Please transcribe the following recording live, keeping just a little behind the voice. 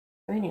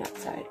Raining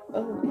outside.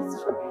 Oh, it's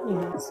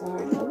raining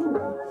outside.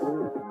 Oh.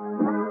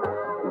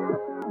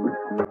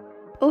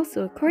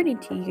 Also, according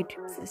to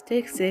YouTube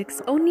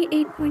statistics, only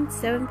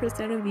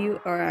 8.7% of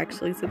you are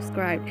actually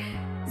subscribed.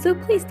 So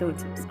please don't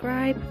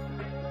subscribe.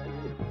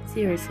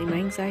 Seriously, my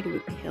anxiety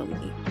would kill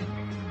me.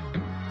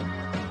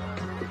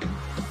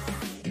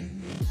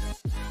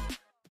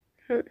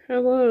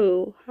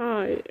 Hello.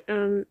 Hi.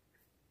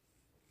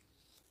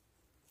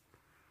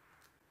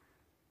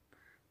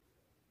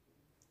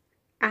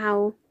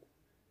 Ow.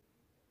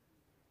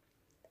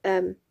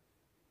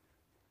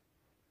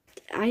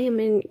 I am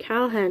in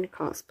Callahan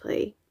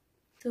cosplay.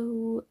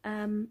 So,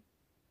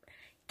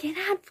 get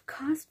out of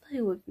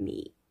cosplay with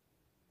me.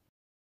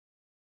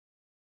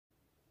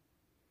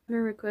 I'm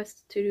gonna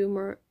request to do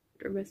more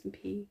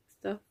SMP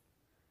stuff.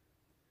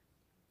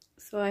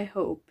 So I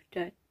hope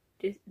that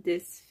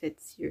this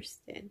fits your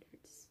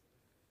standards.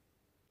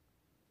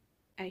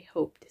 I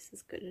hope this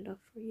is good enough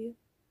for you.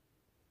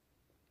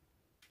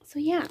 So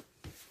yeah.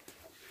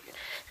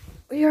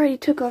 We already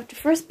took off the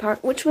first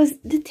part, which was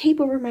the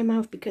tape over my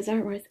mouth, because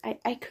otherwise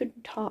I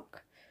couldn't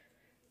talk.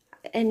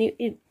 And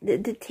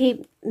the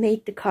tape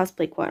made the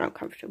cosplay quite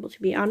uncomfortable, to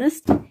be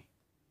honest.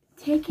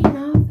 Taking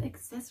off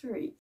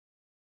accessories.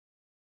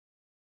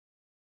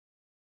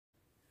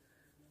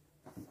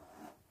 I'm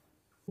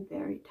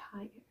very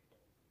tired.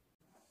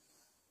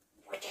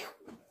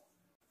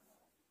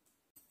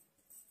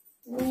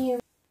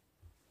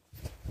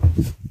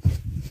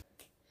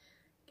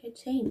 Get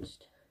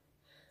changed.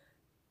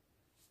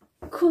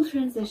 Cool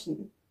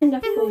transition. And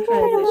a cool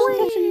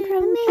transition.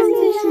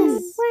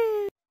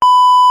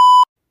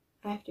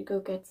 I have to go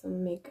get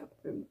some makeup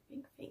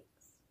removing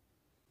things.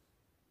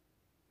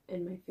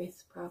 And my face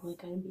is probably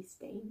gonna be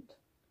stained.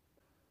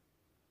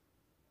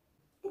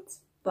 It's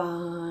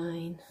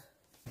fine.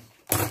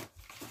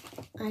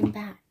 I'm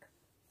back.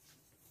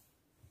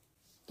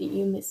 Do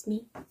you miss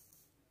me?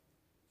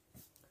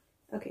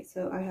 Okay,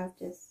 so I have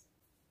this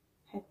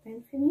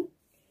headband for me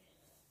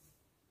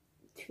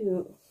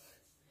to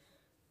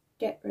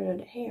get rid of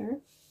the hair.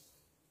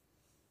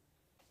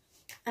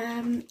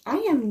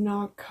 I am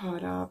not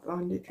caught up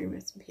on the Dream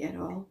SMP at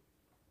all.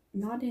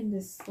 Not in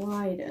the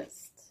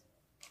slightest.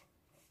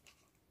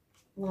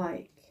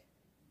 Like,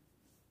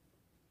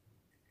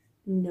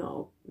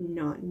 no,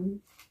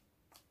 none.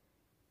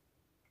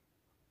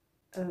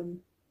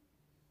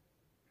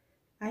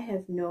 I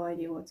have no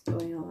idea what's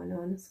going on,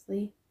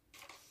 honestly.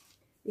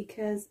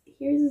 Because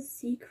here's a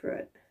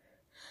secret.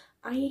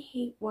 I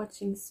hate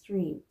watching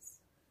streams.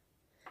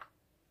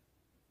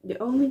 The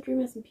only Dream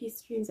SMP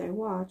streams I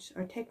watch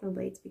are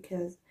Technoblades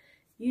because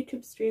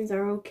YouTube streams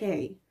are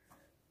okay.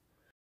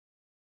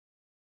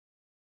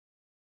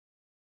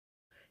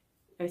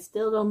 I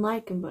still don't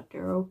like them, but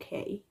they're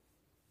okay.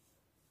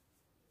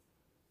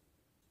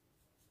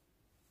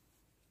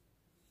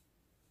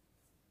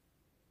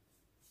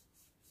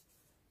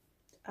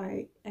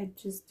 I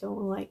just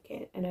don't like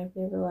it, and I've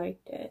never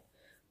liked it.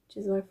 Which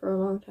is why for a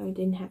long time I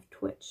didn't have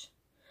Twitch.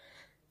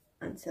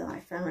 Until I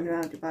found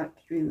out about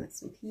Dream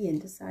SMP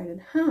and decided,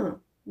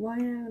 why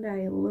don't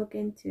I look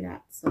into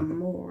that some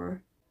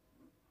more?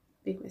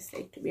 Big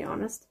mistake, to be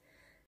honest.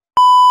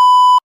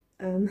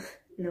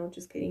 No,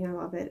 just kidding, I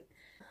love it.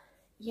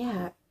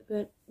 Yeah,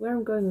 but where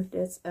I'm going with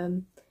this,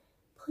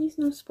 please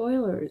no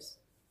spoilers.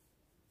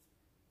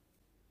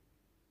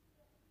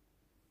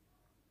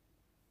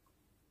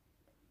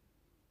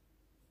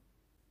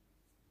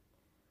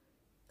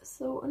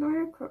 So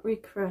another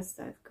request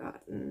I've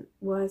gotten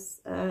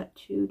was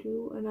to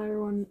do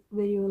another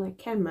video like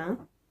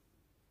Kenma.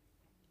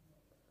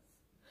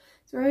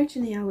 So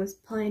originally I was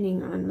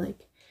planning on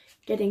like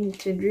getting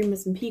to Dream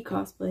SMP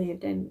cosplay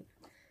and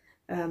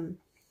then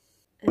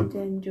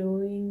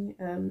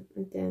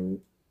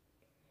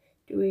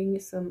doing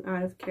some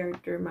out of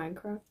character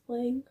Minecraft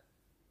playing.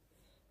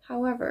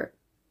 However,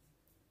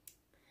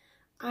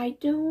 I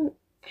don't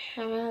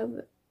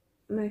have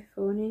my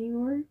phone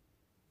anymore.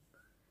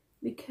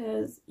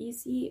 Because you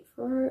see,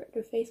 for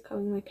the face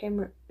cam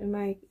in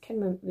my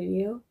camera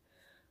video,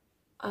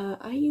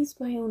 I used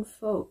my own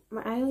phone.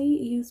 I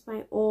used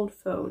my old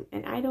phone,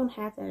 and I don't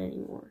have that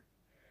anymore.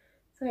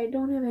 So I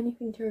don't have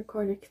anything to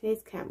record a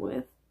face cam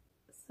with.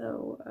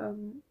 So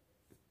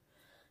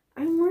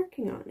I'm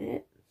working on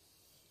it.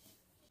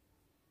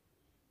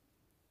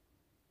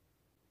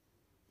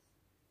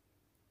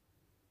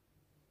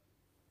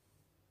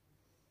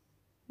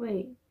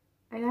 Wait,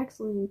 I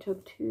accidentally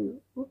took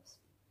two. Oops.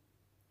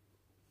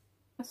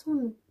 I just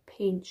want to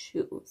paint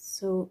shoes,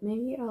 so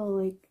maybe I'll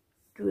like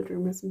do a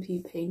Dream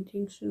SMP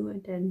painting shoe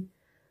and then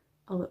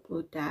I'll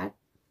upload that.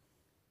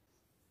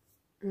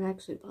 I'm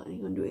actually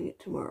planning on doing it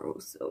tomorrow,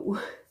 so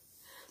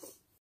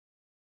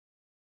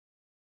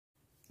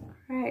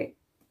alright.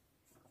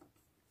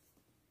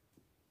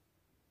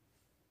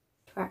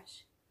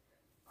 Trash.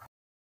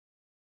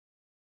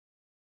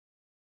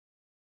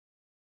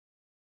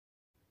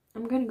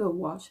 I'm gonna go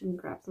wash and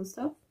grab some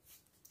stuff.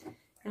 And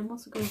I'm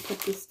also gonna put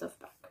this stuff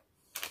back.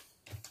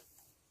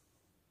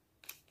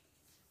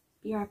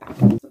 Be right back.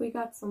 So we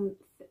got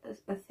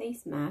a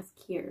face mask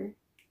here.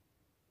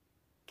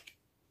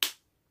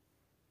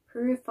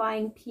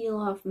 Purifying peel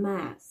off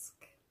mask.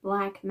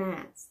 Black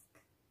mask.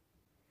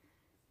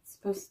 It's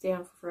supposed to stay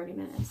on for 30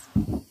 minutes.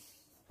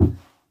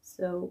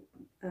 So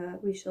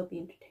we shall be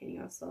entertaining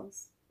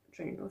ourselves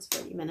during those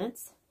 30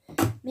 minutes.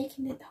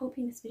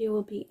 Hoping this video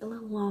will be a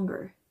little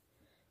longer.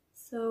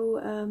 So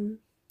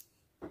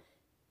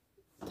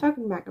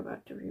talking back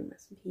about the room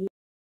SMP.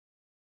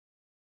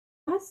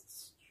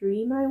 Last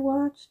stream I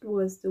watched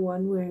was the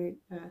one where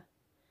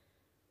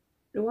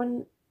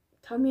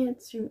tell me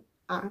it's stream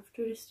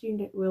after the stream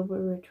that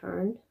Wilbur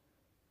returned.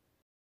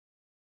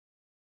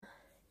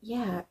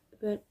 Yeah,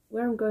 but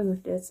where I'm going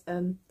with this,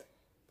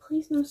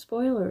 please no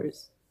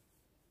spoilers.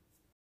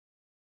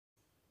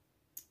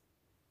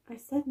 I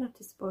said not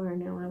to spoil,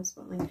 now I'm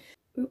spoiling.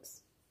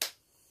 Oops.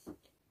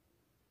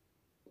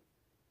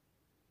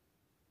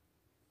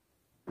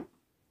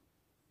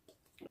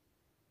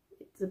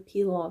 It's a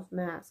peel off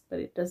mask, but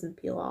it doesn't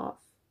peel off.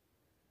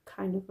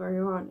 Kind of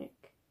ironic.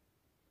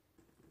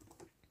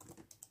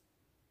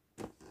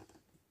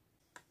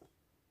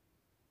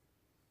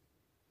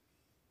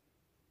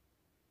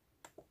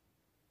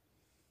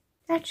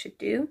 That should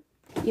do.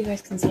 You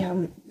guys can see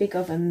how big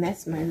of a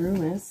mess my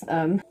room is.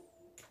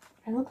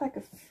 I look like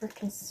a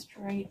freaking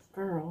straight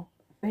girl.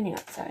 Raining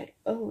outside.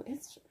 Oh,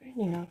 it's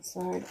raining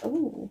outside.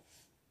 Oh.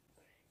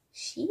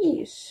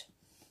 Sheesh.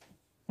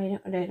 I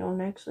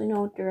don't actually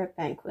know what the red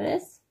banquet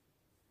is.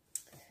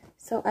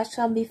 So I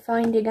shall be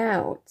finding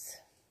out.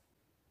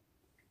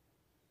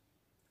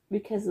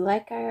 Because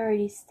like I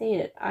already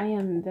stated, I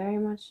am very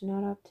much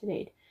not up to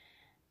date.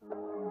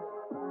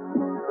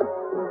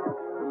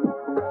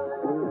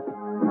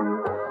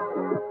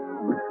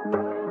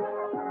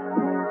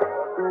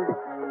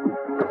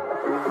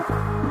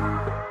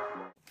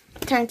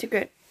 Time to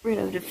get rid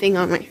of the thing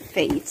on my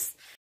face.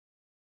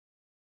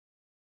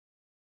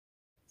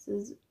 This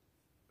is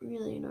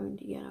really annoying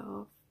to get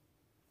off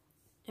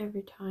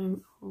every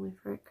time. Holy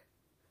frick.